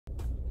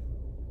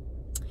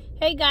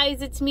Hey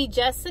guys, it's me,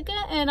 Jessica,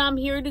 and I'm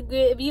here to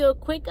give you a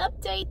quick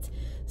update.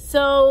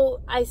 So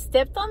I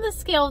stepped on the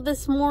scale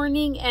this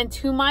morning, and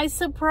to my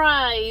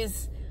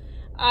surprise,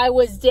 I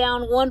was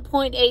down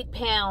 1.8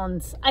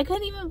 pounds. I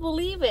couldn't even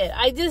believe it.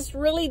 I just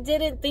really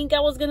didn't think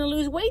I was going to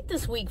lose weight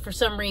this week for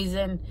some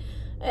reason.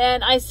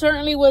 And I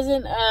certainly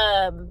wasn't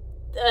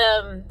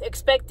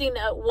expecting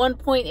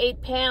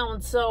 1.8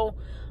 pounds. So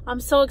I'm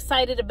so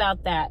excited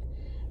about that.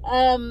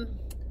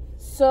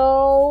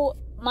 So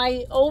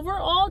my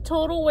overall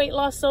total weight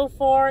loss so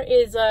far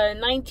is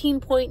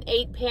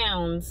 19.8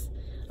 pounds.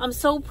 I'm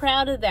so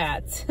proud of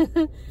that.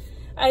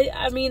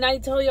 I mean, I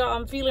tell y'all,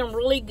 I'm feeling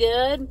really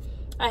good.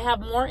 I have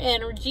more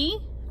energy.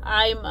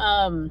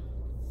 My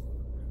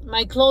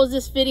clothes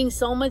is fitting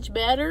so much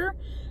better.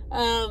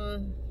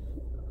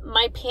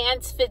 My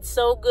pants fit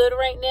so good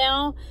right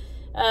now.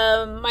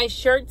 My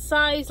shirt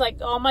size, like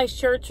all my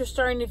shirts are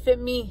starting to fit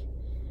me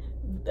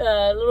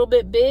a little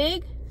bit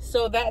big.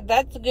 So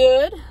that's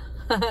good.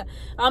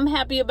 I'm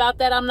happy about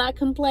that. I'm not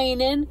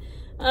complaining.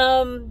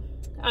 I'm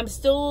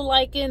still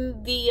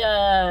liking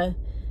the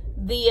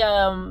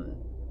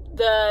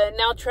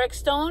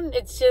naltrexone.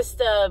 It's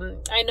just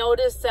I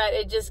noticed that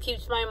it just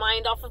keeps my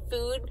mind off of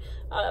food.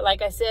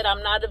 Like I said,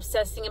 I'm not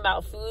obsessing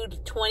about food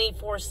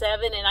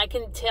 24/7, and I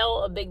can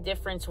tell a big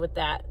difference with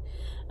that.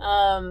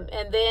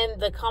 And then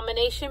the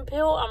combination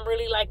pill, I'm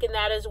really liking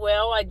that as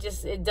well.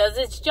 It does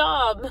its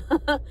job.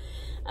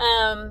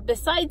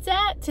 Besides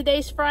that,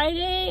 today's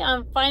Friday.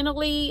 I'm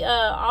finally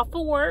off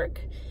of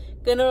work.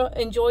 Gonna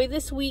enjoy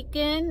this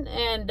weekend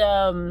and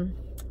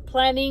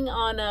planning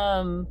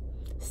on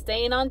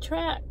staying on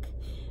track.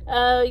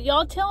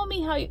 Y'all tell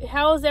me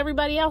how is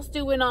everybody else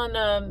doing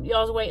on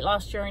y'all's weight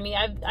loss journey.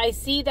 I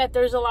see that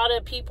there's a lot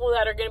of people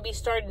that are going to be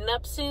starting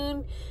up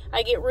soon.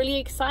 I get really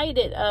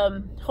excited.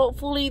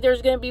 Hopefully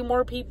there's going to be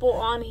more people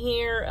on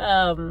here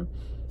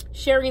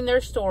sharing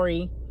their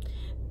story.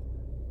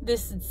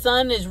 This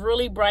sun is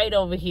really bright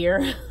over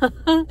here.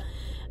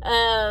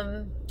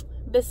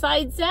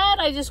 Besides that,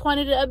 I just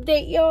wanted to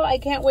update y'all. I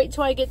can't wait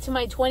till I get to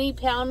my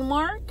 20-pound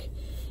mark.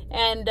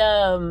 And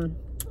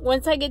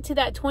once I get to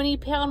that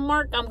 20-pound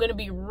mark, I'm going to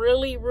be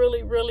really,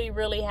 really, really,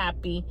 really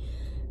happy.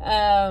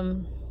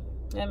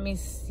 Let me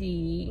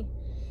see.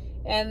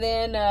 And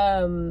then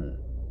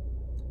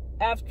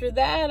after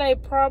that, I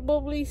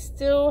probably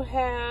still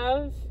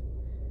have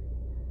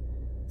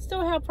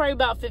probably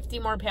about 50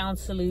 more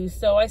pounds to lose.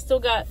 So I still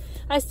got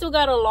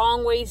a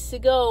long ways to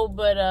go,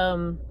 but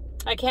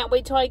I can't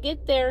wait till I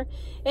get there.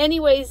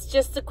 Anyways,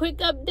 just a quick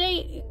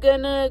update.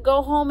 Gonna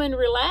go home and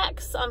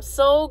relax. I'm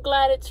so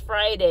glad it's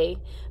Friday.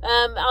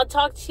 I'll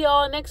talk to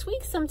y'all next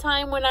week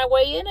sometime when I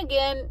weigh in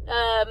again.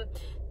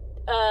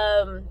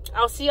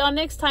 I'll see y'all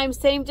next time.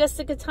 Same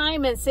Jessica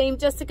time and same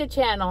Jessica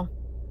channel.